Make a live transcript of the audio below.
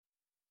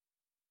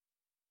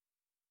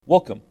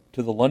Welcome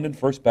to the London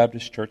First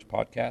Baptist Church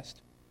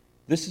podcast.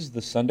 This is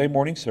the Sunday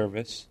morning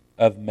service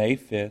of May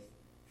 5th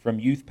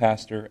from Youth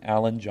Pastor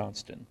Alan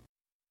Johnston.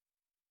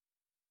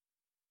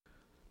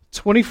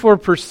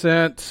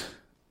 24%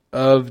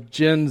 of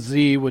Gen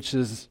Z, which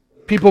is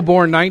people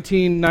born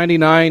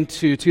 1999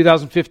 to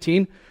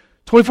 2015,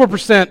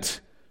 24%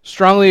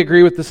 strongly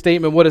agree with the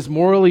statement, what is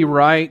morally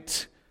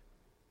right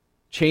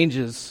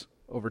changes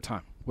over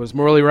time. What is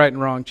morally right and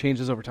wrong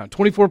changes over time.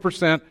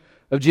 24%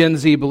 of Gen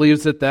Z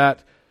believes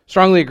that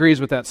strongly agrees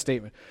with that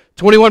statement.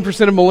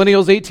 21% of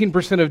millennials,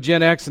 18% of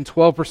Gen X, and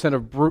 12%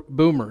 of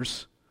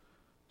boomers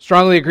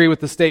strongly agree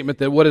with the statement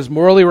that what is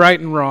morally right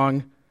and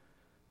wrong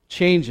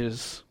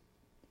changes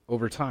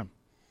over time.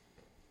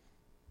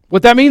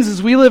 What that means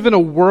is we live in a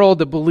world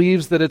that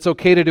believes that it's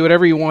okay to do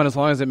whatever you want as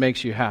long as it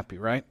makes you happy,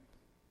 right?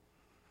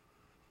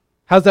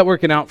 How's that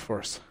working out for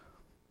us?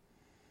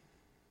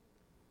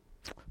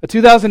 A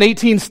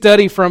 2018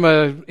 study from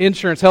a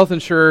health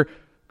insurer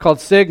called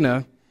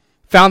Cigna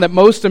found that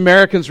most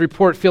Americans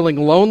report feeling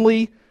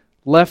lonely,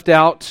 left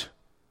out,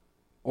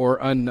 or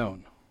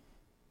unknown.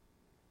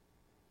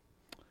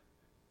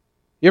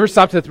 You ever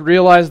stop to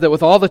realize that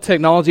with all the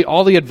technology,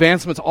 all the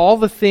advancements, all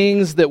the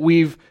things that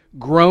we've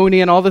grown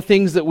in, all the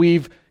things that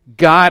we've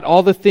got,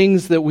 all the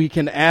things that we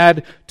can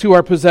add to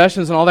our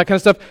possessions and all that kind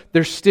of stuff,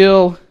 there's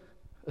still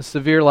a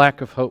severe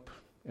lack of hope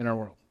in our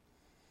world.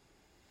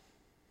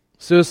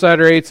 Suicide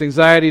rates,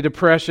 anxiety,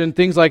 depression,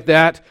 things like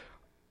that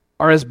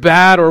are as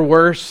bad or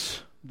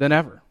worse than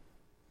ever.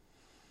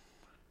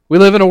 We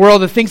live in a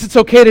world that thinks it's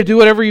okay to do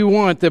whatever you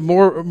want, that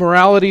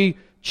morality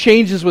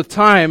changes with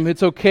time.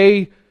 It's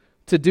okay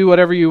to do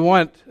whatever you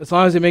want as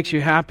long as it makes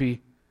you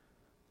happy.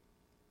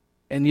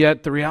 And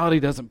yet the reality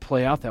doesn't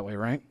play out that way,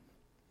 right?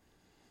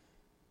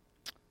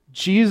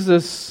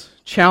 Jesus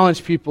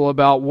challenged people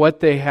about what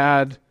they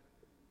had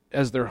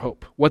as their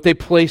hope, what they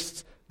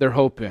placed their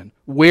hope in.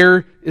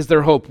 Where is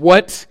their hope?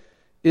 What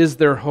is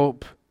their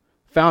hope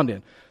found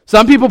in?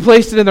 Some people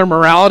placed it in their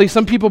morality.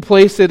 Some people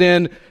placed it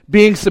in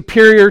being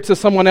superior to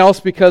someone else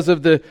because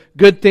of the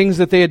good things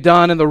that they had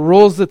done and the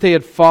rules that they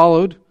had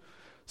followed.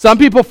 Some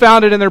people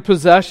found it in their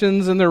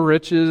possessions and their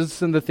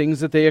riches and the things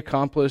that they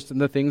accomplished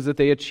and the things that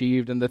they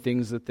achieved and the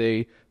things that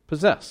they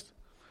possessed.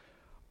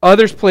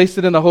 Others placed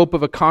it in the hope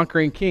of a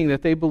conquering king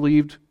that they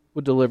believed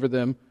would deliver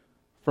them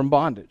from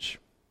bondage.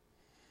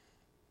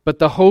 But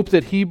the hope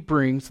that he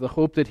brings, the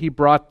hope that he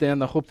brought then,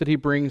 the hope that he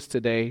brings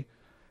today,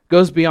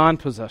 goes beyond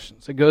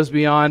possessions. It goes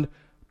beyond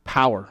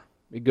power.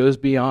 It goes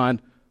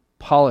beyond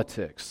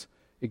politics.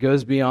 It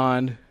goes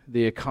beyond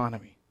the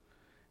economy.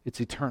 It's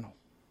eternal.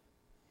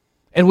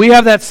 And we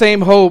have that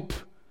same hope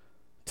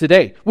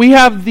today. We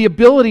have the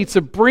ability to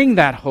bring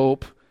that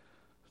hope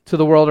to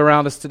the world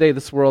around us today,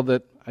 this world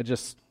that I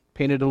just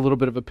painted a little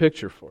bit of a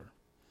picture for.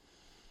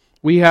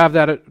 We have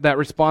that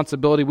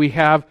responsibility. We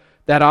have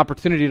that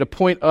opportunity to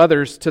point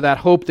others to that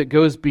hope that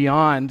goes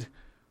beyond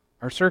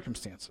our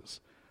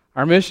circumstances.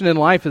 Our mission in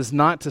life is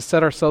not to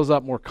set ourselves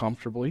up more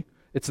comfortably.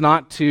 It's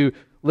not to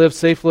live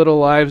safe little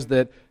lives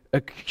that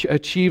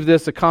achieve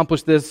this,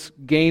 accomplish this,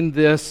 gain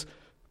this,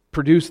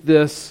 produce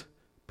this,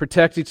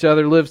 protect each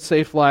other, live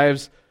safe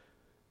lives,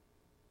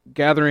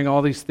 gathering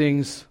all these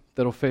things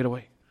that will fade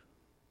away.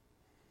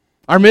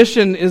 Our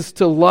mission is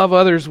to love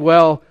others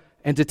well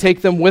and to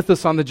take them with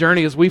us on the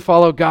journey as we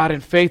follow God in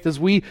faith, as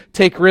we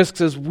take risks,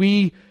 as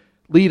we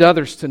lead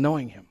others to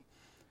knowing Him.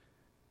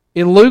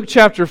 In Luke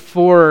chapter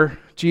 4,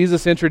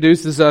 Jesus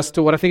introduces us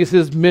to what I think is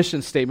His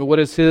mission statement, what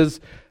is His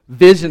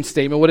vision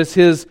statement, what is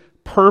His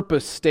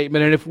purpose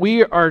statement. And if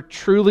we are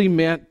truly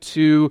meant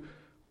to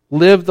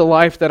live the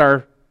life that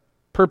our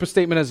purpose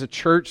statement as a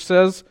church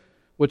says,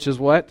 which is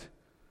what?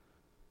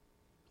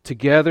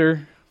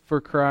 Together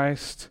for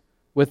Christ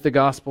with the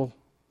gospel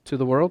to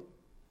the world.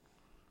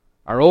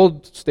 Our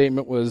old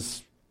statement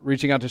was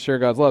reaching out to share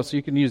God's love, so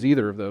you can use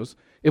either of those.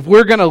 If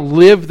we're going to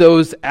live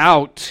those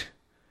out,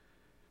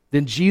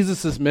 then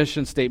Jesus'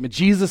 mission statement,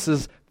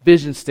 Jesus'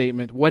 vision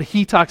statement, what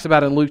He talks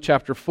about in Luke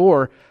chapter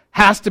 4,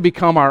 has to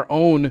become our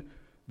own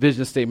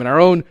vision statement, our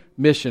own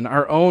mission,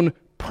 our own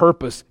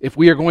purpose, if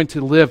we are going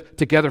to live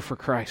together for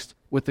Christ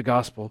with the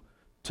gospel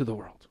to the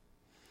world.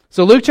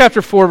 So Luke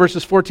chapter 4,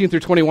 verses 14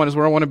 through 21 is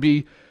where I want to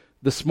be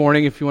this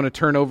morning, if you want to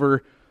turn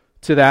over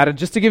to that. And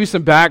just to give you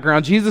some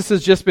background, Jesus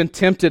has just been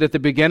tempted at the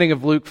beginning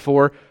of Luke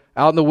 4,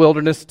 out in the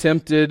wilderness,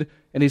 tempted,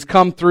 and He's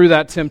come through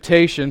that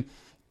temptation.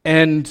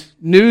 And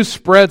news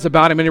spreads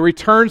about Him, and He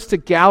returns to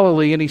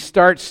Galilee, and He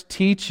starts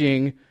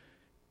teaching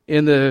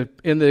in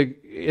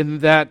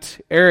that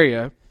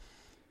area,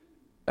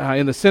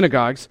 in the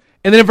synagogues.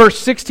 And then in verse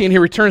 16, He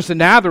returns to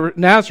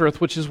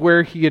Nazareth, which is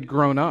where He had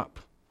grown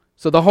up.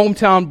 So the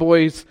hometown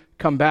boys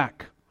come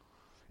back.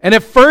 And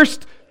at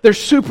first, they're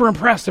super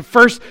impressed. At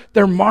first,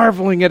 they're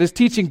marveling at His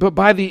teaching, but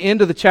by the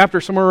end of the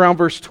chapter, somewhere around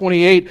verse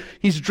 28,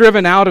 He's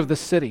driven out of the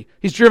city.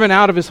 He's driven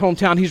out of His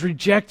hometown. He's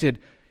rejected.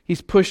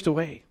 He's pushed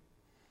away.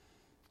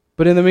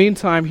 But in the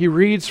meantime, he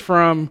reads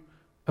from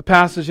a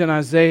passage in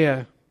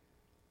Isaiah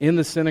in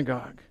the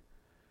synagogue,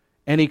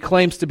 and he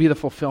claims to be the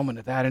fulfillment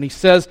of that. And he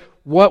says,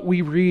 what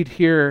we read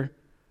here,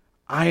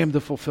 I am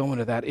the fulfillment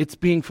of that. It's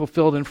being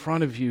fulfilled in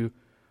front of you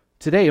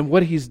today. And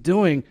what he's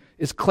doing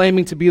is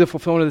claiming to be the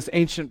fulfillment of this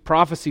ancient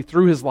prophecy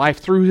through his life,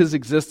 through his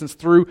existence,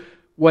 through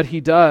what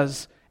he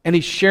does. And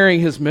he's sharing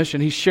his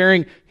mission. He's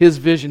sharing his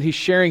vision. He's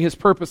sharing his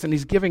purpose. And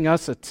he's giving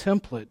us a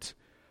template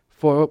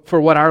for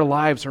what our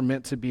lives are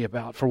meant to be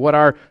about, for what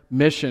our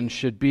mission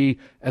should be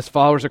as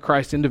followers of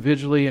Christ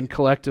individually and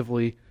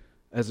collectively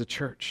as a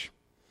church.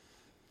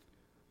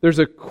 There's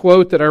a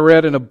quote that I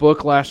read in a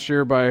book last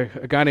year by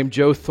a guy named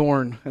Joe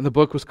Thorne, and the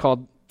book was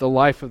called The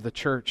Life of the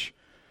Church.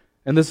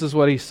 And this is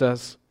what he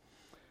says.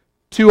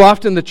 Too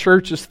often the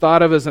church is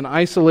thought of as an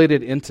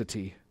isolated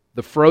entity,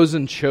 the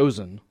frozen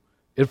chosen.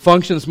 It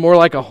functions more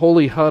like a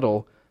holy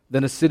huddle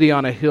than a city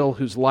on a hill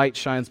whose light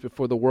shines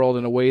before the world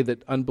in a way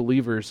that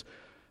unbelievers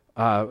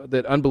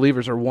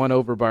are won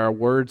over by our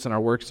words and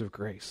our works of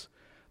grace.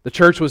 The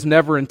church was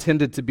never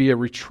intended to be a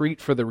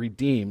retreat for the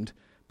redeemed,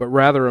 but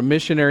rather a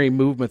missionary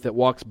movement that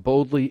walks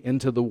boldly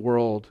into the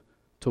world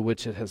to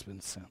which it has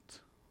been sent.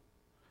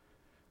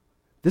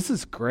 This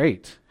is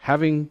great.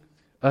 Having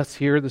us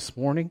here this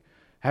morning,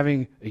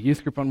 having a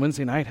youth group on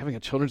Wednesday night, having a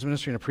children's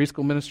ministry and a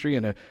preschool ministry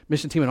and a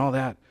mission team and all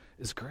that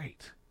is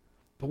great.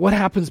 But what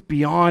happens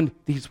beyond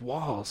these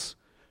walls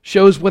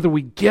shows whether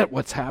we get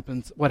what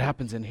happens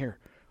in here,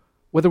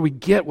 whether we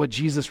get what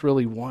Jesus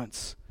really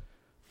wants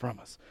from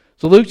us.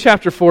 So Luke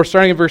chapter 4,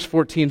 starting in verse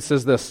 14,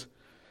 says this.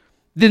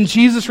 Then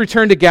Jesus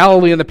returned to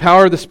Galilee in the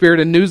power of the Spirit,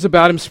 and news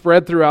about him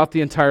spread throughout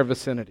the entire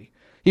vicinity.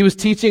 He was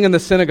teaching in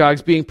the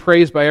synagogues, being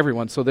praised by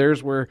everyone. So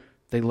there's where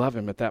they love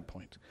him at that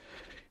point.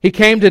 He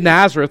came to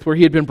Nazareth, where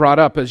he had been brought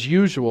up. As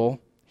usual,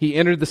 he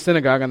entered the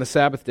synagogue on the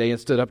Sabbath day and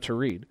stood up to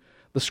read.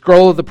 The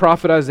scroll of the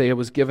prophet Isaiah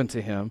was given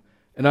to him,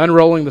 and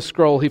unrolling the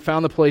scroll, he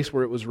found the place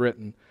where it was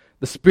written,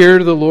 The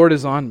Spirit of the Lord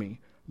is on me,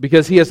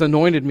 because he has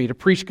anointed me to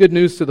preach good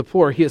news to the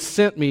poor. He has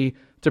sent me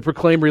to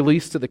proclaim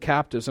release to the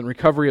captives and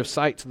recovery of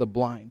sight to the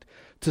blind,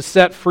 to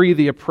set free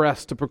the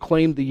oppressed, to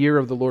proclaim the year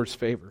of the Lord's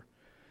favor.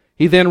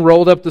 He then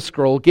rolled up the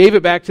scroll, gave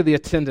it back to the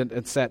attendant,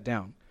 and sat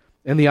down.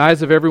 And the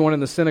eyes of everyone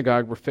in the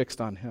synagogue were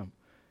fixed on him.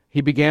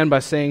 He began by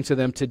saying to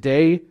them,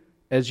 Today,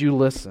 as you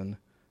listen,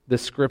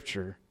 this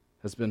scripture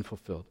has been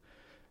fulfilled.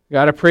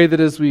 God, I pray that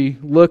as we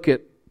look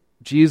at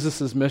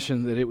Jesus'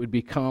 mission, that it would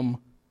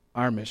become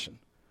our mission.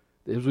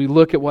 As we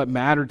look at what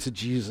mattered to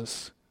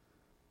Jesus,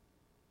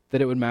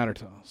 that it would matter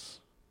to us.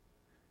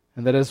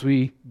 And that as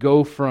we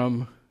go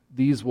from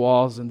these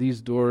walls and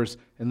these doors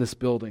and this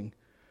building,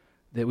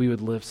 that we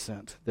would live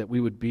sent, that we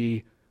would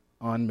be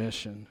on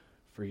mission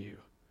for you,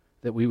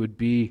 that we would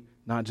be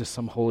not just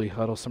some holy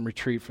huddle, some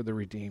retreat for the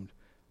redeemed,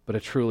 but a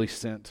truly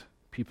sent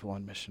people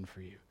on mission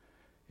for you.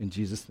 In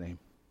Jesus' name,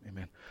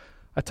 amen.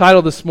 I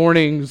titled this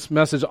morning's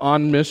message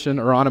On Mission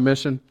or On a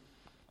Mission.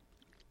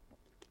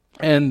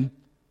 And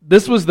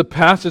this was the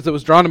passage that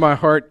was drawn to my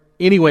heart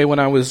anyway when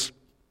I was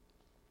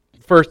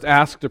first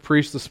asked to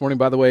preach this morning.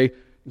 By the way,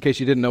 in case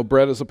you didn't know,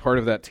 Brett is a part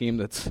of that team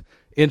that's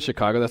in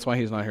Chicago. That's why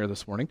he's not here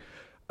this morning.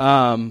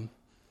 But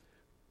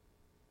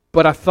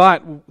I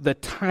thought the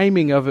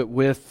timing of it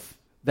with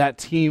that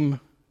team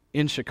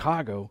in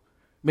Chicago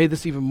made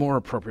this even more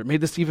appropriate,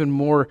 made this even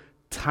more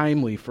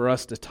timely for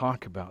us to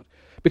talk about.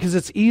 Because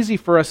it's easy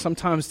for us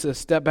sometimes to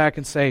step back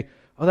and say,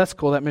 oh, that's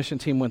cool, that mission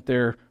team went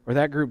there, or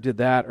that group did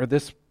that, or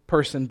this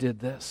person did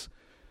this.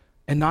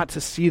 And not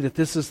to see that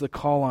this is the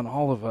call on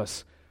all of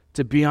us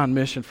to be on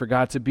mission for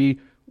God, to be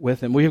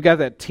with Him. We've got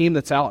that team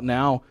that's out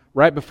now.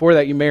 Right before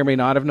that, you may or may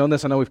not have known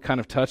this. I know we've kind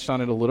of touched on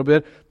it a little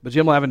bit, but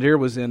Jim Lavendier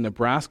was in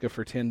Nebraska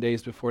for 10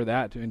 days before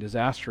that doing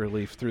disaster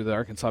relief through the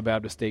Arkansas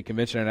Baptist State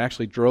Convention, and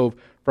actually drove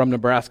from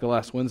Nebraska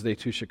last Wednesday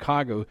to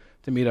Chicago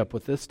to meet up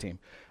with this team.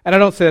 And I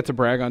don't say that to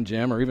brag on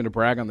Jim or even to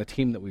brag on the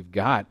team that we've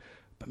got,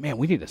 but man,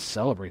 we need to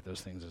celebrate those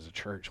things as a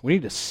church. We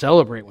need to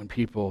celebrate when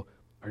people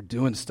are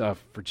doing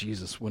stuff for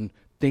Jesus, when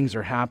things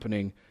are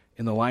happening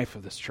in the life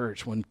of this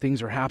church, when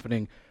things are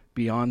happening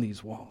beyond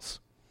these walls.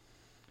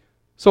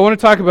 So I want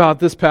to talk about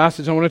this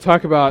passage. I want to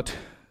talk about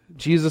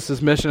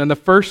Jesus' mission. And the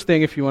first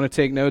thing, if you want to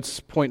take notes,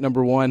 point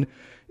number 1,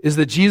 is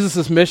that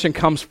Jesus' mission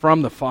comes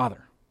from the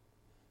Father.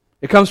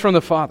 It comes from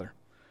the Father.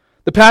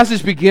 The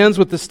passage begins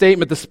with the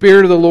statement, the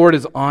Spirit of the Lord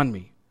is on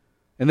me.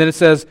 And then it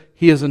says,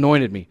 He has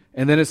anointed me.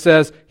 And then it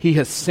says, He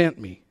has sent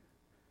me.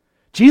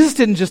 Jesus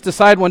didn't just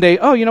decide one day,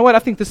 oh, you know what, I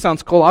think this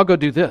sounds cool, I'll go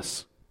do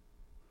this.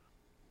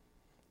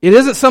 It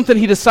isn't something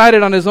He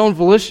decided on His own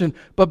volition,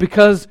 but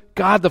because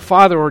God the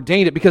Father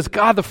ordained it, because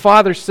God the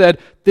Father said,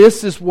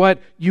 this is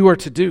what you are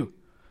to do.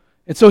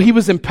 And so He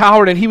was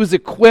empowered and He was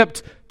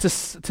equipped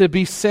to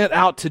be sent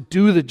out to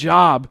do the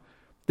job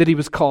that He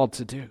was called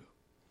to do.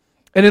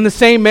 And in the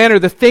same manner,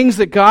 the things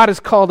that God has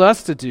called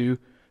us to do,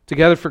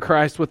 together for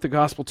Christ with the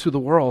gospel to the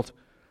world,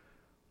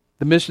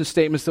 the mission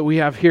statements that we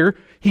have here,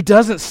 He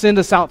doesn't send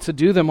us out to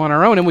do them on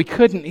our own, and we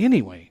couldn't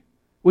anyway.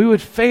 We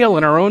would fail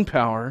in our own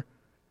power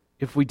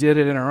if we did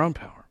it in our own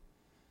power.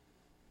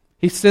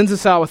 He sends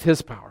us out with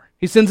His power.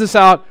 He sends us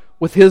out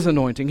with His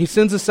anointing. He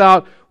sends us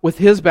out with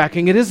His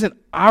backing. It isn't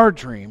our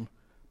dream,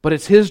 but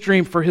it's His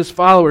dream for His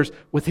followers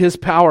with His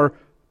power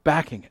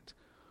backing it.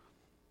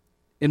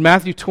 In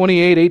Matthew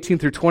 28:18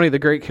 through 20, the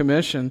Great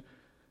Commission,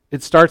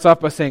 it starts off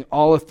by saying,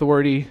 all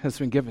authority has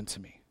been given to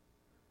me.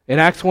 In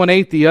Acts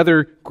 1:8, the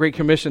other Great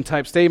Commission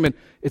type statement,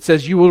 it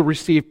says, you will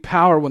receive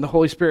power when the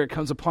Holy Spirit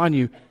comes upon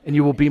you, and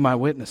you will be my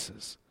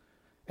witnesses.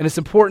 And it's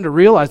important to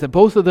realize that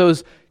both of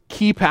those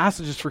key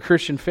passages for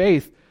Christian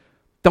faith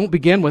don't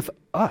begin with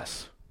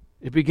us.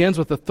 It begins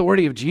with the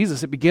authority of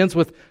Jesus. It begins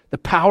with the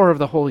power of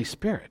the Holy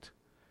Spirit.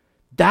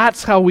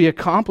 That's how we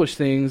accomplish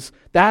things.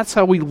 That's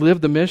how we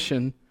live the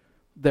mission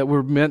that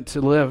we're meant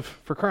to live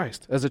for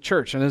Christ as a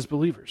church and as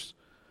believers.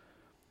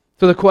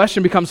 So the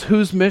question becomes,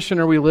 whose mission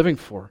are we living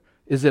for?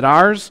 Is it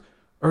ours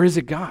or is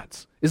it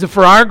God's? Is it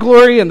for our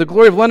glory and the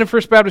glory of London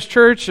First Baptist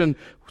Church and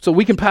so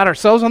we can pat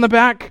ourselves on the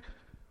back?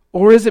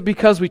 Or is it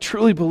because we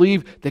truly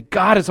believe that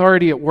God is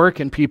already at work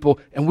in people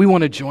and we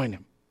want to join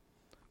Him?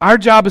 Our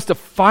job is to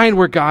find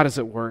where God is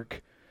at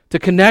work, to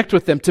connect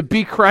with them, to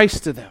be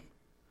Christ to them,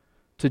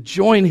 to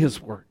join His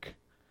work.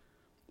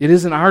 It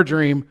isn't our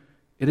dream.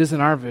 It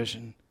isn't our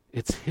vision.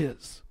 It's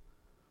His.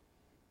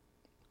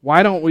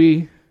 Why don't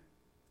we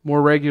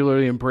more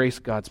regularly embrace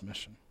God's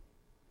mission?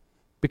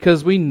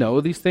 Because we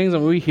know these things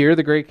and we hear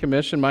the Great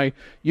Commission. My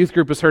youth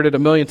group has heard it a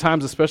million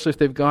times, especially if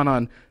they've gone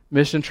on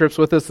mission trips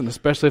with us and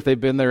especially if they've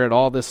been there at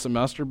all this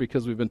semester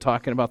because we've been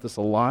talking about this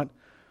a lot.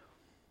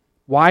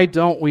 Why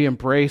don't we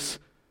embrace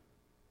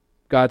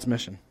God's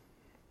mission?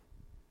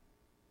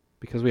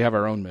 Because we have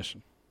our own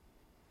mission.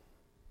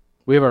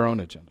 We have our own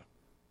agenda.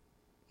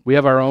 We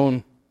have our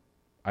own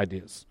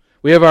ideas.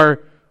 We have our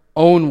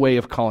own way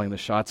of calling the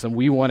shots, and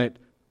we want it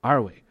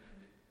our way.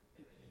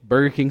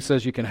 Burger King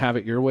says you can have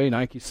it your way.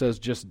 Nike says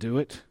just do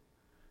it.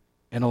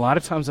 And a lot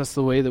of times that's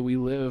the way that we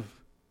live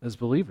as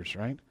believers,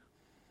 right?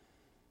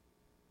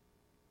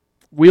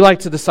 We like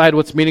to decide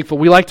what's meaningful.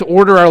 We like to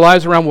order our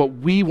lives around what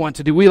we want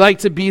to do. We like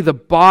to be the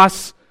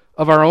boss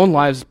of our own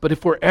lives. But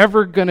if we're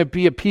ever going to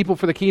be a people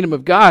for the kingdom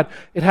of God,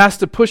 it has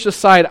to push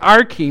aside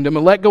our kingdom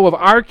and let go of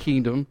our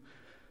kingdom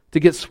to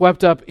get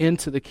swept up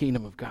into the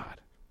kingdom of God.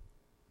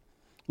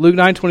 Luke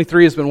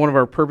 9:23 has been one of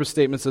our purpose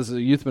statements as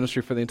a youth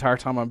ministry for the entire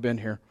time I've been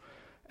here.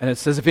 And it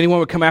says, if anyone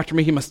would come after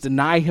me, he must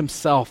deny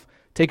himself,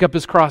 take up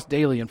his cross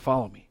daily and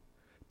follow me.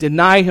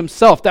 Deny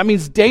himself. That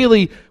means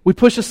daily we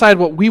push aside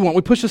what we want.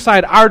 We push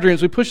aside our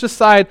dreams. We push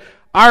aside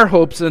our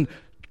hopes and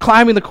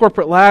climbing the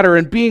corporate ladder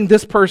and being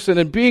this person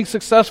and being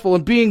successful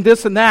and being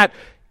this and that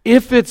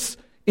if it's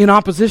in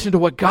opposition to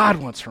what God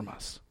wants from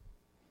us.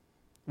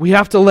 We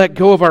have to let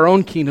go of our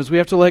own kingdoms. We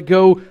have to let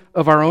go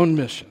of our own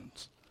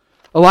missions.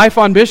 A life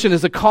on mission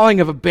is a calling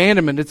of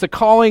abandonment. It's a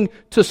calling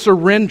to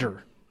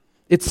surrender.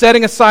 It's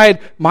setting aside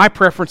my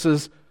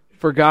preferences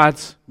for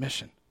God's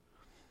mission.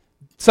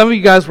 Some of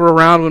you guys were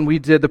around when we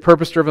did the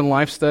Purpose-Driven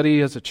Life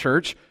study as a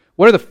church.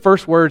 What are the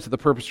first words of the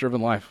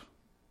Purpose-Driven Life?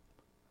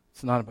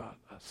 It's not about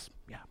us.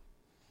 Yeah.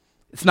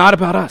 It's not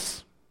about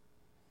us.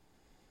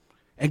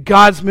 And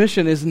God's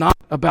mission is not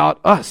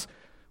about us.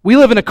 We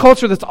live in a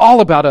culture that's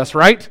all about us,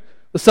 right?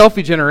 The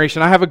selfie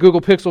generation. I have a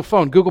Google Pixel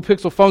phone. Google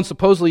Pixel phone,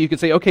 supposedly you can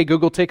say, okay,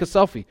 Google, take a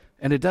selfie.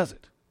 And it does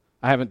it.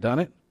 I haven't done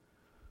it,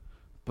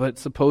 but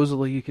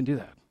supposedly you can do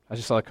that. I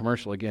just saw a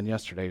commercial again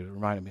yesterday. It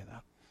reminded me of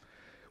that.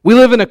 We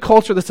live in a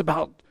culture that's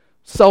about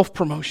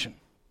self-promotion.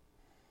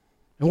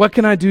 And what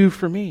can I do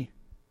for me?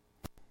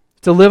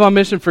 To live on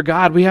mission for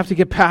God, we have to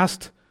get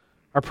past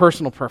our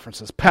personal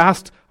preferences,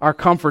 past our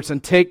comforts,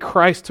 and take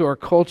Christ to our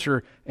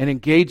culture and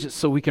engage it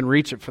so we can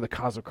reach it for the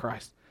cause of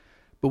Christ.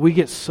 But we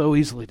get so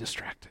easily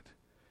distracted.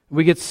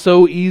 We get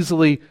so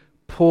easily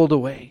pulled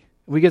away.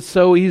 We get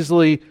so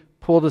easily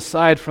pulled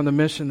aside from the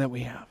mission that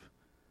we have.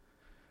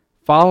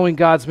 Following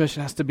God's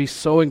mission has to be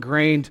so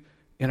ingrained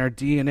in our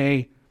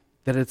DNA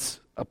that it's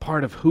a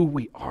part of who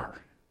we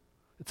are.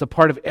 It's a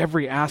part of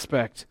every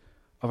aspect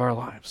of our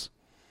lives.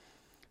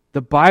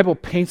 The Bible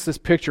paints this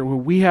picture where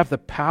we have the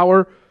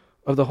power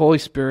of the Holy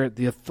Spirit,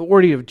 the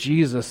authority of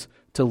Jesus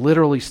to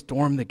literally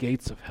storm the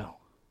gates of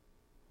hell.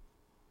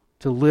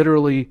 To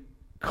literally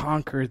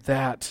conquer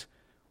that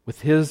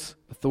with His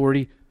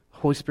authority,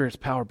 Holy Spirit's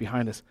power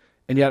behind us.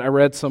 And yet I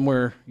read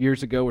somewhere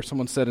years ago where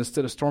someone said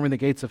instead of storming the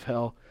gates of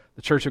hell,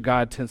 the Church of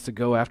God tends to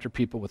go after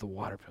people with a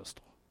water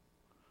pistol.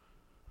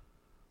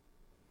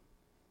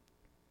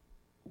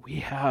 We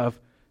have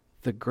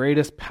the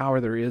greatest power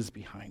there is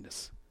behind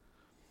us.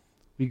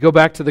 We go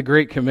back to the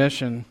Great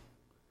Commission.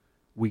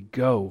 We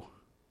go.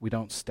 We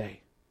don't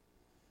stay.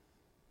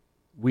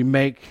 We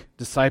make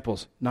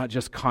disciples, not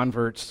just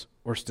converts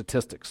or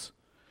statistics.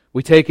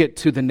 We take it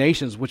to the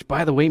nations, which,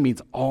 by the way,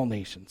 means all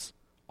nations,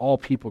 all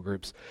people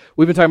groups.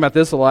 We've been talking about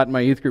this a lot in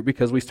my youth group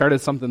because we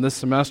started something this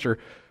semester.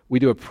 We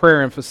do a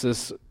prayer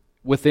emphasis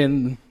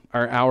within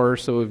our hour or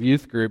so of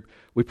youth group.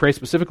 We pray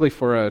specifically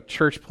for a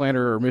church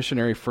planter or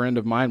missionary friend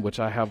of mine, which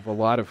I have a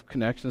lot of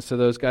connections to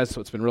those guys,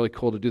 so it's been really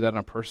cool to do that on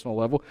a personal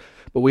level.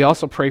 But we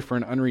also pray for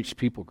an unreached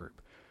people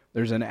group.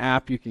 There's an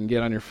app you can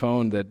get on your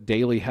phone that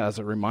daily has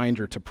a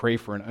reminder to pray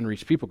for an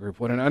unreached people group.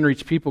 What an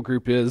unreached people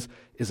group is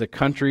a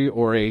country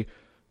or a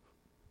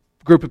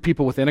group of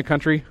people within a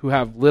country who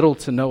have little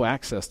to no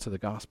access to the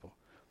gospel.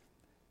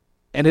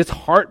 And it's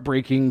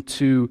heartbreaking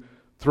to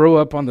throw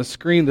up on the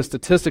screen the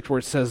statistics where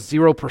it says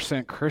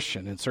 0%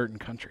 Christian in certain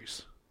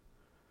countries.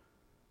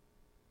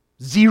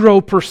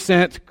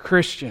 0%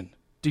 Christian.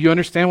 Do you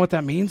understand what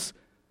that means?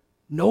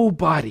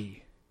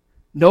 Nobody.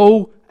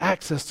 No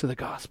access to the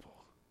gospel.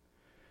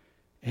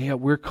 And yet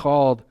we're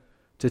called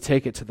to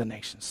take it to the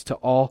nations, to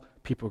all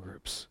people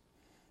groups.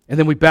 And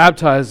then we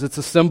baptize. It's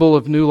a symbol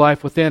of new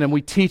life within. And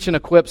we teach and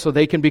equip so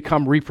they can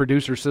become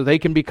reproducers, so they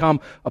can become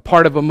a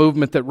part of a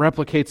movement that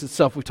replicates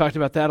itself. We talked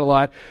about that a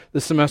lot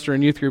this semester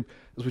in youth group.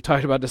 As we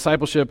talked about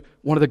discipleship,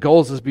 one of the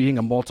goals is being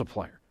a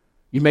multiplier.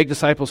 You make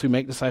disciples who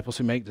make disciples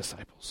who make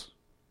disciples.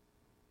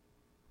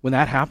 When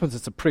that happens,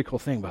 it's a pretty cool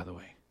thing, by the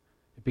way.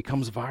 It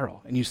becomes viral,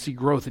 and you see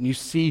growth, and you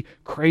see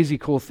crazy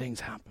cool things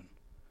happen.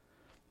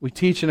 We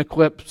teach and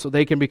equip so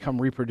they can become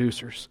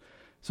reproducers,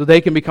 so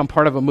they can become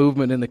part of a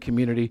movement in the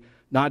community,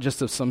 not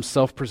just of some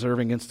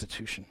self-preserving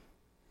institution.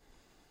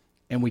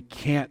 And we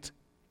can't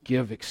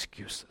give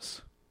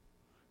excuses,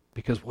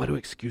 because what do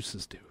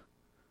excuses do?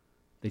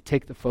 They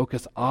take the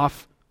focus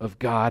off of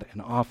God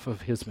and off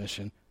of His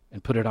mission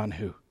and put it on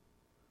who?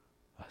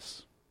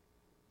 Us,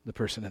 the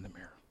person in the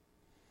mirror.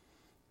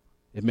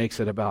 It makes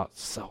it about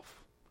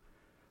self.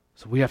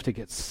 So we have to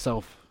get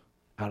self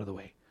out of the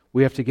way.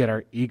 We have to get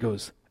our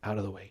egos out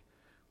of the way.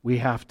 We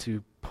have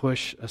to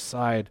push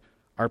aside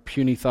our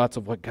puny thoughts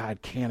of what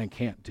God can and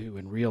can't do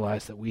and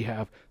realize that we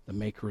have the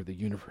maker of the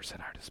universe at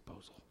our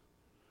disposal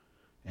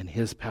and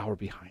His power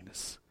behind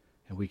us,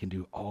 and we can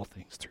do all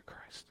things through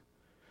Christ.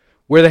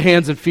 We're the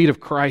hands and feet of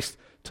Christ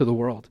to the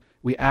world.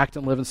 We act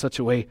and live in such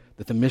a way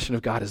that the mission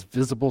of God is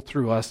visible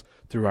through us,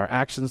 through our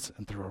actions,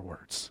 and through our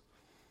words.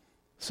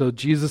 So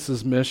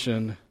Jesus'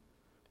 mission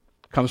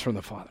comes from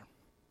the Father.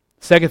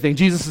 Second thing,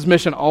 Jesus'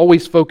 mission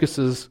always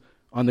focuses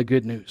on the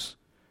good news.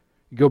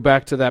 You go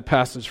back to that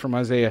passage from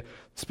Isaiah.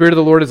 The Spirit of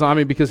the Lord is on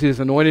me because He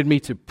has anointed me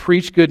to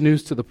preach good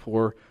news to the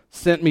poor,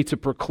 sent me to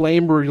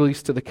proclaim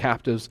release to the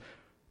captives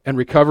and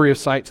recovery of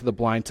sight to the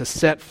blind, to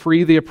set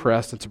free the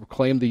oppressed and to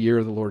proclaim the year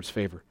of the Lord's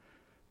favor.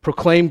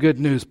 Proclaim good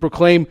news.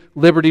 Proclaim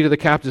liberty to the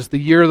captives, the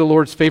year of the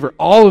Lord's favor.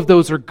 All of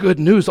those are good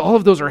news. All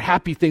of those are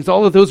happy things.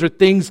 All of those are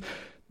things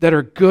that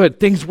are good,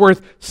 things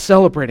worth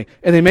celebrating.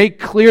 And they make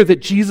clear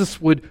that Jesus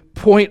would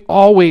point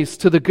always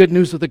to the good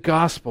news of the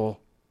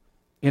gospel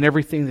in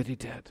everything that He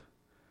did.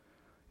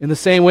 In the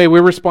same way,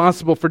 we're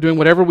responsible for doing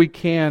whatever we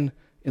can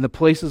in the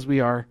places we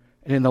are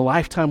and in the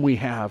lifetime we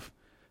have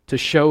to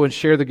show and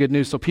share the good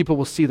news so people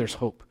will see there's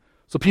hope.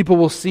 So people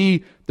will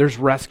see there's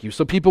rescue.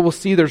 So people will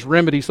see there's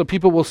remedy. So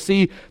people will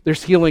see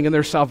there's healing and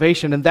there's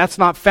salvation. And that's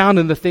not found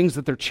in the things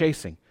that they're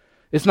chasing.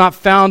 It's not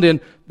found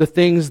in the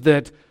things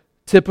that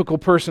typical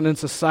person in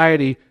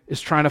society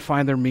is trying to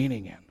find their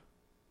meaning in.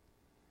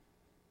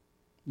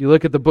 You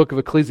look at the book of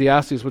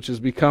Ecclesiastes, which has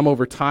become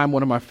over time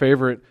one of my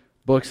favorite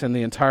books in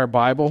the entire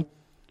Bible.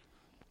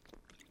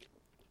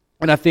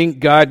 And I think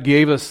God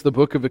gave us the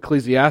book of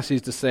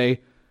Ecclesiastes to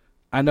say,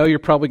 I know you're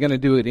probably going to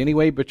do it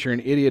anyway, but you're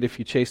an idiot if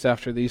you chase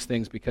after these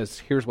things, because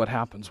here's what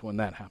happens when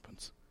that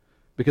happens.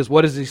 Because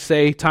what does He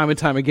say time and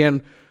time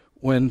again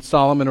when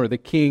Solomon or the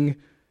king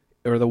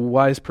or the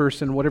wise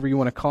person, whatever you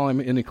want to call him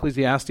in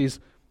Ecclesiastes,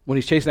 when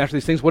he's chasing after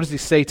these things, what does he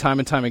say time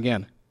and time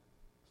again?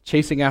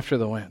 Chasing after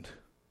the wind.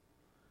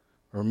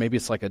 Or maybe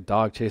it's like a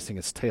dog chasing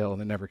its tail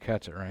and they never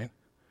catch it, right?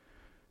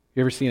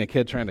 You ever seen a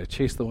kid trying to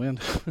chase the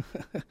wind?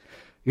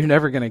 You're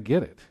never going to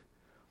get it.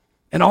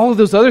 And all of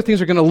those other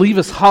things are going to leave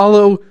us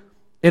hollow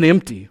and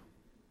empty.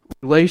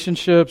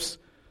 Relationships,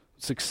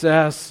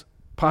 success,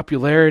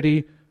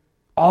 popularity,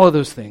 all of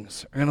those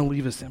things are going to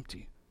leave us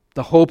empty.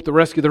 The hope, the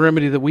rescue, the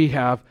remedy that we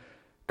have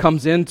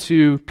comes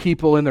into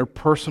people in their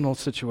personal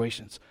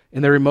situations,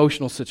 in their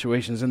emotional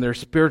situations, in their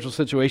spiritual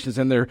situations,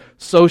 in their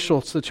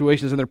social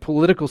situations, in their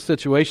political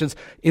situations,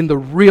 in the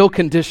real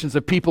conditions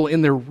of people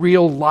in their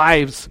real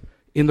lives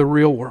in the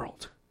real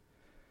world.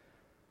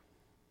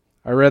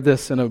 I read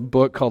this in a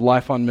book called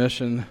Life on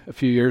Mission a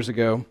few years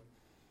ago,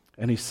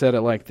 and he said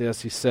it like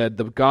this. He said,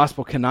 the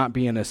gospel cannot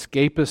be an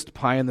escapist,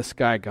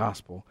 pie-in-the-sky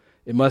gospel.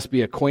 It must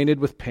be acquainted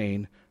with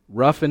pain,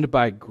 roughened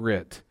by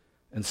grit,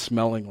 and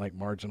smelling like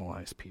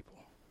marginalized people.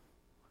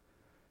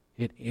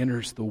 It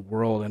enters the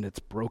world and its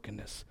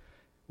brokenness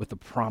with a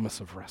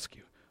promise of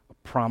rescue, a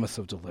promise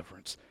of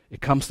deliverance.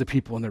 It comes to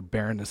people in their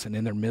barrenness and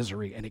in their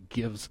misery, and it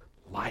gives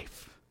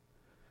life.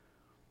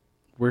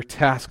 We're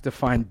tasked to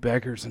find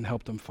beggars and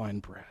help them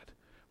find bread.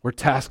 We're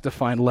tasked to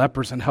find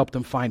lepers and help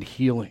them find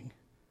healing.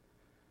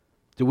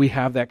 Do we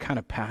have that kind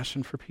of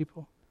passion for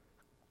people?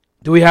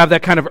 Do we have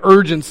that kind of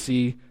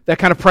urgency, that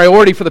kind of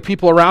priority for the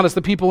people around us,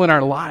 the people in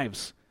our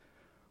lives?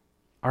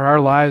 Are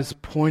our lives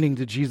pointing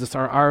to Jesus?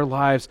 Are our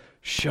lives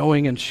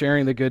showing and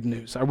sharing the good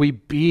news? Are we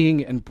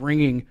being and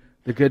bringing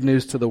the good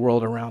news to the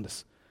world around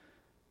us?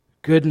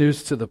 Good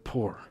news to the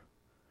poor,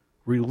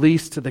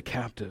 release to the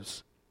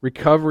captives,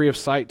 recovery of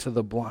sight to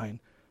the blind,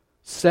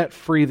 set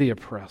free the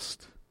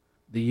oppressed,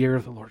 the year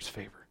of the Lord's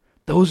favor.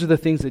 Those are the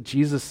things that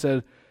Jesus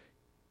said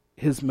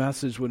His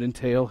message would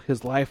entail,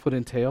 His life would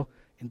entail,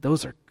 and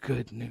those are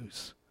good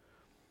news.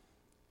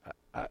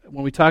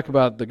 When we talk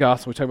about the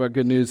gospel, we talk about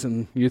good news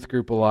in youth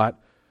group a lot.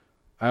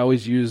 I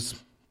always use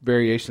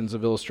variations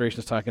of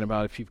illustrations talking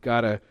about if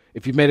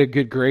you've made a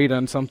good grade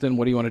on something,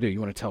 what do you want to do? You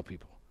want to tell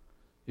people.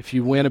 If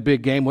you win a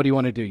big game, what do you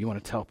want to do? You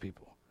want to tell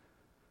people.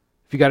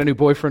 If you got a new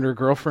boyfriend or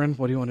girlfriend,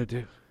 what do you want to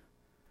do?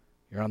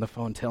 You're on the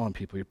phone telling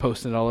people. You're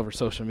posting it all over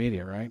social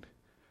media, right?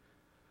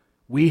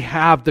 We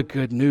have the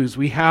good news.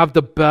 We have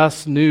the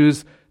best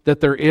news that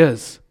there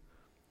is.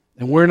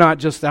 And we're not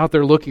just out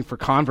there looking for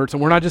converts,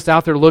 and we're not just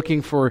out there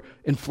looking for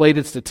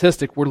inflated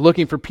statistic. We're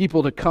looking for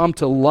people to come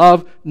to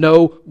love,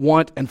 know,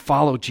 want, and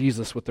follow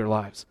Jesus with their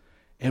lives.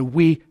 And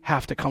we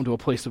have to come to a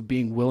place of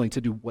being willing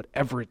to do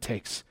whatever it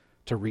takes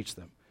to reach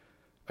them.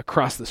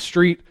 Across the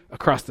street,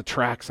 across the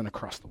tracks, and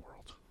across the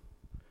world.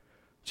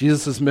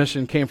 Jesus'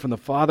 mission came from the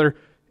Father.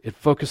 It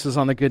focuses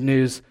on the good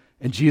news,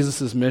 and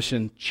Jesus'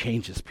 mission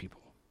changes people.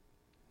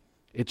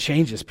 It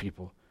changes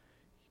people.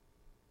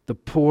 The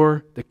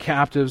poor, the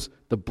captives,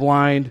 the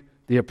blind,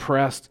 the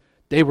oppressed,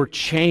 they were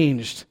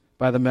changed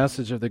by the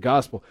message of the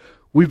gospel.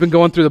 We've been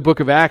going through the book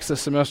of Acts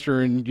this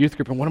semester in youth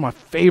group, and one of my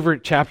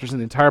favorite chapters in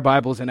the entire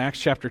Bible is in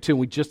Acts chapter 2, and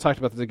we just talked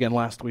about this again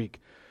last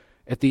week.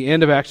 At the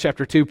end of Acts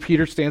chapter 2,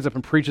 Peter stands up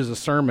and preaches a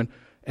sermon,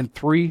 and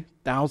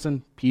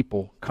 3,000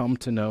 people come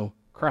to know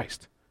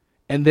Christ.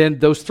 And then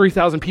those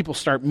 3,000 people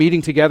start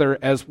meeting together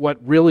as what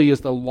really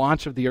is the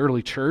launch of the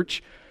early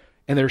church.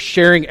 And they're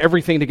sharing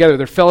everything together.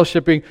 They're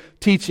fellowshipping,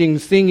 teaching,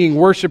 singing,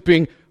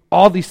 worshiping,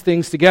 all these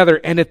things together.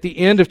 And at the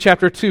end of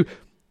chapter 2,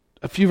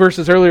 a few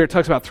verses earlier, it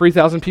talks about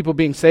 3,000 people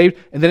being saved.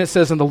 And then it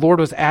says, and the Lord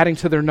was adding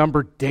to their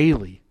number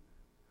daily.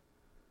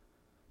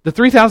 The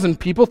 3,000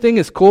 people thing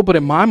is cool, but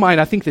in my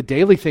mind, I think the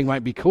daily thing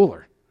might be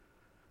cooler.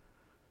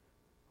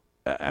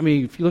 I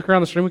mean, if you look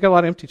around this room, we've got a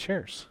lot of empty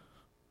chairs.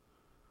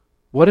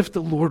 What if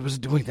the Lord was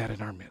doing that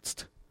in our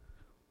midst?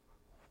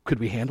 Could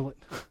we handle it?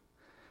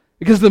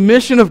 Because the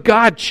mission of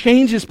God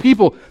changes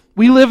people.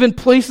 We live in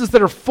places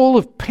that are full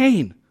of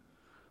pain,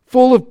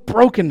 full of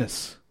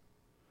brokenness,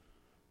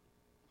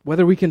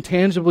 whether we can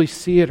tangibly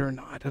see it or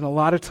not. And a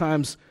lot of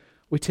times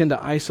we tend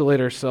to isolate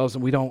ourselves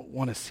and we don't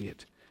want to see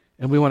it.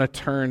 And we want to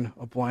turn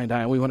a blind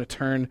eye, and we want to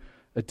turn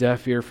a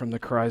deaf ear from the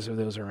cries of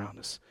those around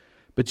us.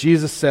 But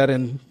Jesus said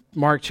in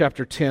Mark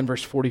chapter 10,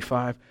 verse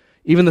 45,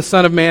 even the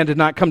Son of Man did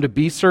not come to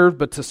be served,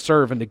 but to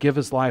serve and to give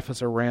his life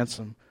as a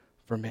ransom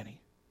for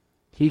many.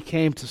 He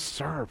came to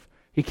serve.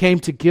 He came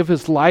to give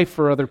his life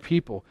for other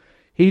people.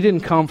 He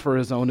didn't come for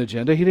his own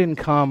agenda. He didn't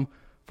come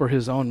for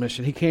his own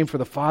mission. He came for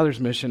the Father's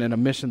mission, and a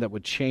mission that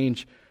would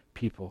change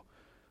people.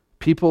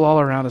 People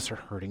all around us are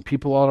hurting.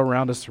 People all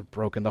around us are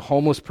broken. The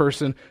homeless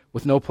person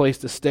with no place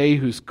to stay,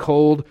 who's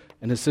cold,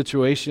 and his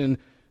situation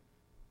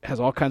has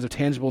all kinds of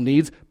tangible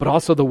needs, but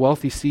also the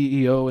wealthy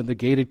CEO in the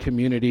gated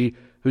community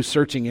who's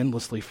searching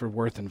endlessly for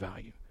worth and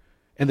value,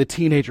 and the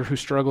teenager who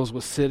struggles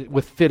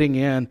with fitting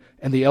in,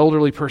 and the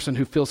elderly person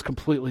who feels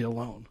completely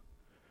alone.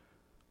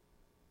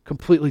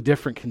 Completely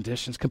different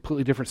conditions,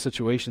 completely different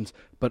situations,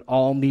 but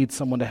all need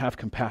someone to have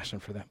compassion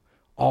for them.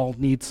 All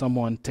need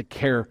someone to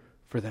care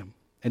for them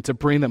and to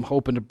bring them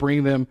hope and to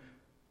bring them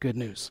good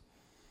news.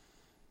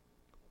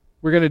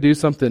 We're going to do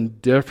something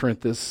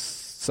different this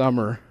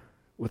summer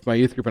with my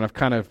youth group, and I've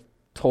kind of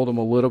told them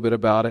a little bit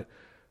about it.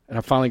 And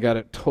I finally got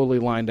it totally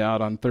lined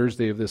out on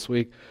Thursday of this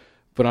week.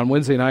 But on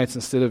Wednesday nights,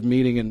 instead of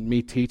meeting and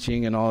me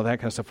teaching and all of that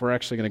kind of stuff, we're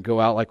actually going to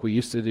go out like we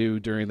used to do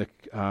during the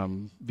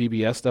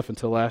VBS stuff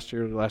until last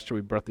year. Last year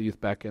we brought the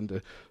youth back in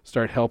to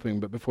start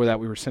helping. But before that,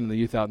 we were sending the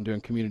youth out and doing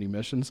community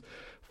missions.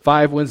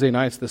 5 Wednesday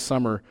nights this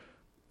summer,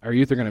 our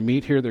youth are going to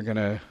meet here. They're going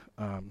to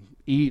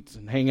eat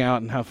and hang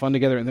out and have fun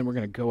together. And then we're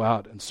going to go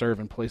out and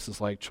serve in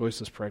places like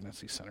Choices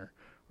Pregnancy Center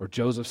or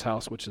Joseph's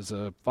House, which is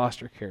a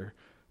foster care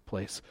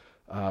place.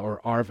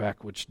 Or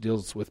RVAC, which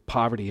deals with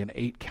poverty in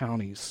 8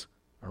 counties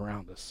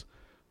around us.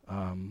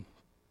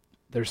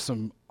 There's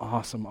some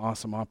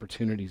awesome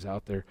opportunities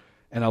out there.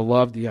 And I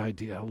love the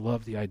idea. I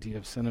love the idea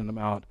of sending them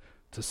out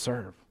to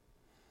serve.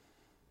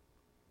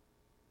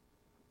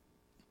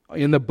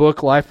 In the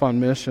book, Life on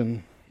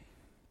Mission,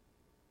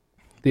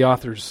 the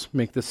authors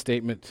make this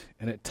statement,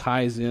 and it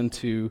ties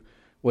into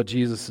what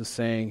Jesus is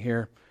saying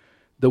here.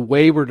 The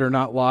wayward are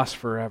not lost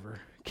forever.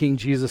 King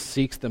Jesus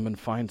seeks them and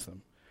finds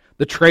them.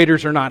 The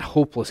traitors are not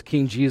hopeless.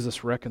 King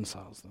Jesus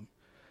reconciles them.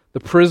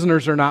 The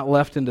prisoners are not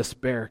left in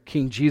despair.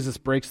 King Jesus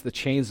breaks the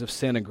chains of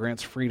sin and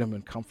grants freedom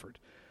and comfort.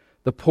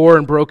 The poor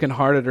and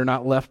brokenhearted are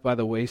not left by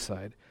the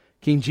wayside.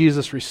 King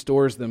Jesus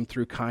restores them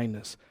through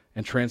kindness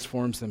and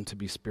transforms them to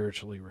be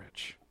spiritually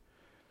rich.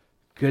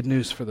 Good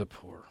news for the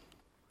poor.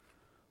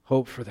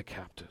 Hope for the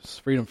captives.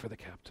 Freedom for the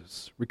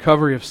captives.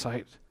 Recovery of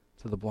sight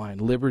to the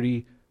blind.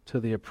 Liberty to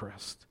the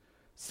oppressed.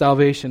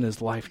 Salvation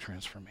is life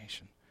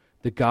transformation.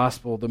 The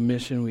gospel, the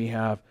mission we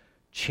have,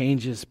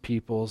 changes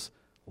people's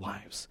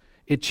lives.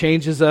 It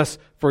changes us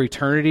for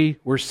eternity.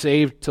 We're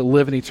saved to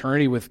live in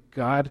eternity with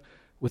God,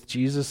 with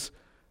Jesus,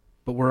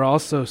 but we're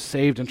also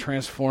saved and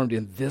transformed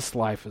in this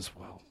life as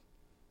well.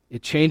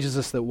 It changes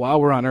us that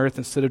while we're on earth,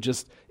 instead of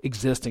just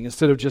existing,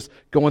 instead of just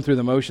going through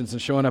the motions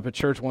and showing up at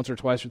church once or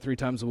twice or 3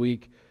 times a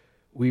week,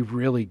 we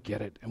really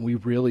get it, and we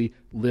really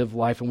live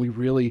life, and we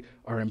really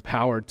are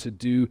empowered to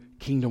do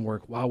kingdom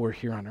work while we're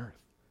here on earth.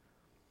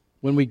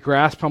 When we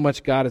grasp how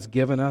much God has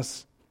given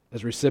us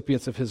as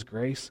recipients of his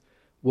grace,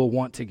 we'll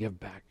want to give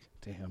back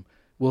to him.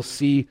 We'll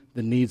see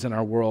the needs in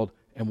our world,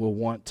 and we'll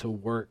want to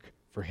work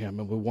for him,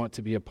 and we'll want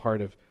to be a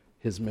part of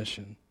his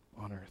mission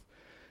on earth.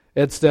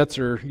 Ed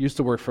Stetzer used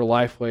to work for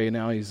Lifeway.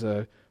 Now he's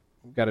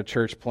got a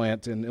church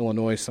plant in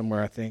Illinois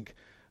somewhere, I think.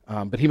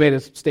 But he made a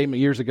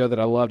statement years ago that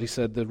I loved. He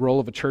said, the role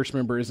of a church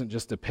member isn't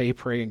just to pay,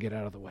 pray, and get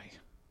out of the way.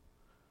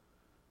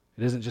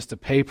 It isn't just to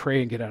pay,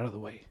 pray, and get out of the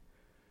way.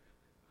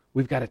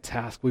 We've got a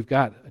task. We've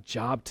got a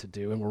job to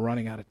do, and we're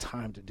running out of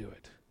time to do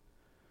it.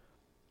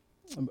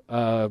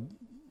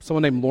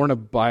 Someone named Lorna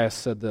Bias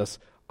said this: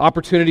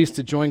 opportunities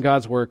to join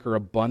God's work are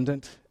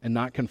abundant and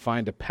not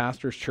confined to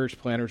pastors, church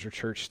planners, or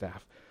church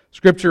staff.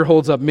 Scripture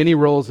holds up many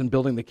roles in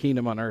building the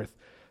kingdom on earth.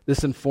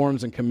 This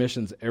informs and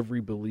commissions every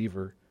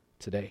believer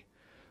today.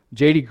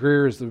 J.D.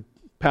 Greer is the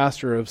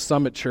pastor of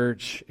Summit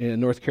Church in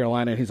North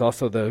Carolina, and he's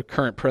also the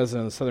current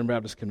president of the Southern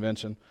Baptist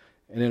Convention.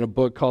 And in a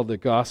book called The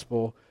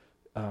Gospel,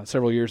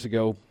 several years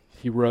ago,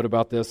 he wrote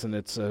about this, and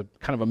it's a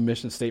kind of a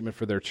mission statement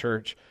for their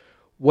church.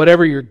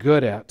 Whatever you're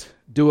good at,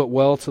 do it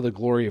well to the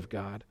glory of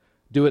God.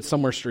 Do it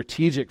somewhere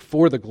strategic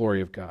for the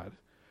glory of God.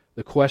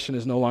 The question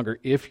is no longer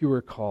if you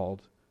are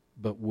called,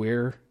 but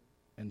where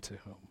and to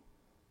whom.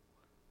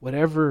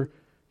 Whatever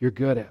you're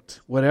good at,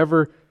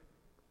 whatever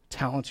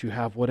talents you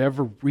have,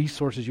 whatever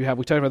resources you have.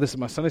 We talked about this in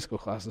my Sunday school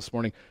class this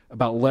morning,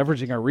 about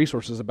leveraging our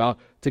resources, about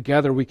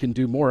together we can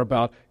do more,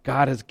 about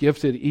God has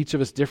gifted each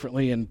of us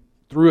differently, and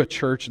through a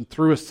church and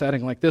through a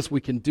setting like this,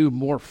 we can do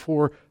more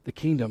for the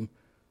kingdom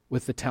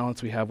with the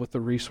talents we have, with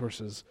the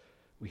resources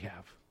we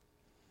have.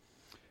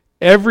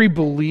 Every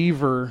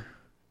believer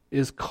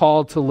is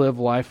called to live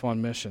life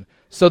on mission.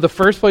 So the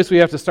first place we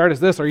have to start is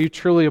this: are you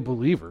truly a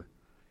believer?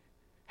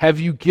 Have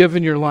you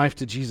given your life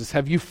to Jesus?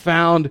 Have you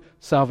found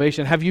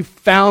salvation? Have you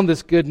found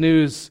this good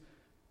news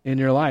in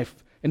your life?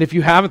 And if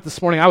you haven't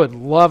this morning, I would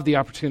love the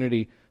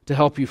opportunity to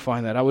help you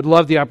find that. I would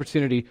love the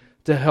opportunity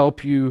to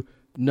help you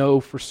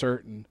know for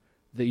certain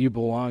that you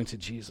belong to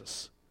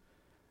Jesus.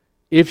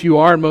 If you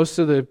are, and most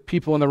of the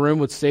people in the room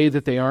would say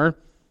that they are,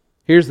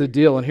 here's the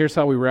deal, and here's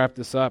how we wrap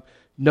this up.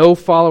 No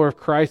follower of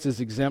Christ is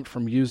exempt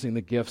from using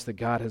the gifts that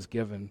God has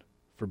given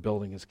for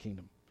building his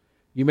kingdom.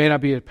 You may not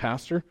be a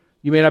pastor,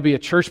 you may not be a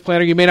church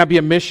planner, you may not be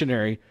a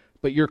missionary,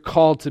 but you're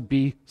called to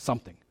be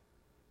something.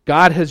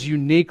 God has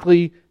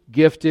uniquely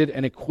gifted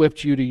and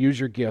equipped you to use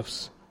your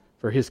gifts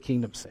for his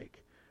kingdom's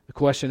sake. The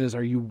question is,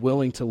 are you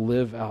willing to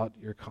live out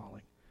your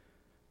calling?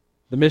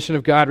 The mission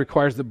of God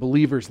requires that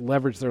believers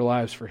leverage their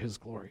lives for his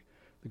glory.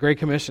 The Great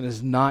Commission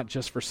is not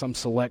just for some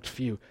select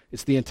few.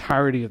 It's the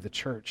entirety of the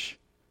church.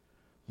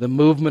 The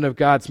movement of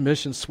God's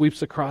mission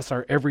sweeps across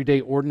our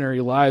everyday,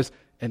 ordinary lives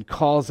and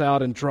calls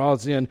out and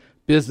draws in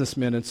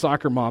businessmen and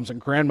soccer moms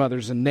and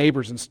grandmothers and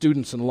neighbors and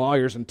students and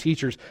lawyers and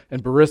teachers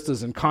and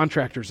baristas and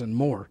contractors and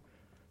more.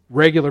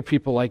 Regular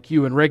people like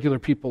you and regular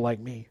people like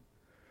me.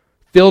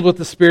 Filled with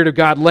the Spirit of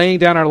God, laying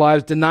down our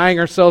lives, denying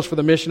ourselves for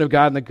the mission of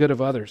God and the good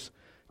of others.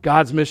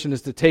 God's mission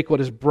is to take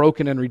what is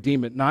broken and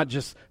redeem it, not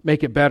just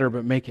make it better,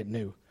 but make it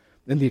new.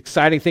 And the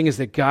exciting thing is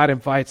that God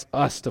invites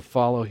us to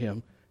follow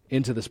him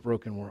into this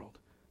broken world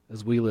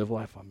as we live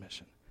life on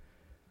mission.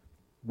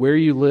 Where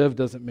you live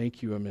doesn't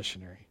make you a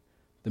missionary.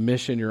 The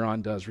mission you're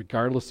on does,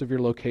 regardless of your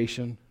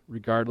location,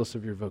 regardless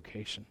of your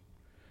vocation.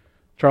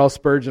 Charles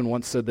Spurgeon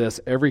once said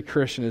this: every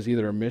Christian is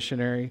either a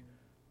missionary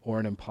or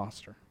an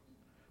imposter.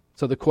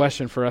 So the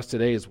question for us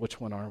today is, which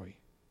one are we?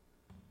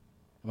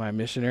 Am I a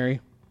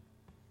missionary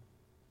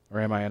or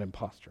am I an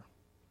imposter?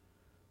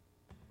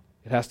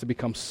 It has to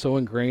become so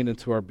ingrained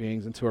into our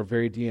beings, into our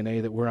very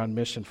DNA, that we're on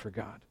mission for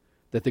God.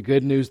 That the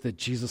good news that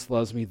Jesus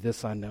loves me,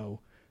 this I know,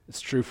 is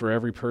true for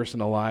every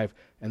person alive,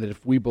 and that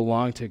if we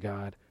belong to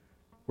God,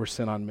 we're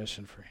sent on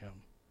mission for him.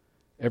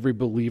 Every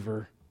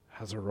believer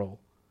has a role.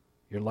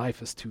 Your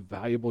life is too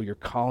valuable, your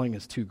calling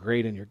is too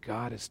great, and your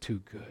God is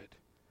too good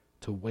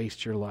to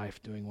waste your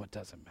life doing what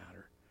doesn't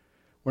matter.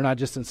 We're not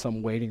just in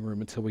some waiting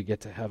room until we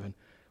get to heaven.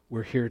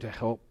 We're here to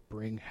help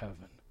bring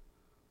heaven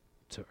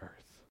to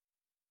earth.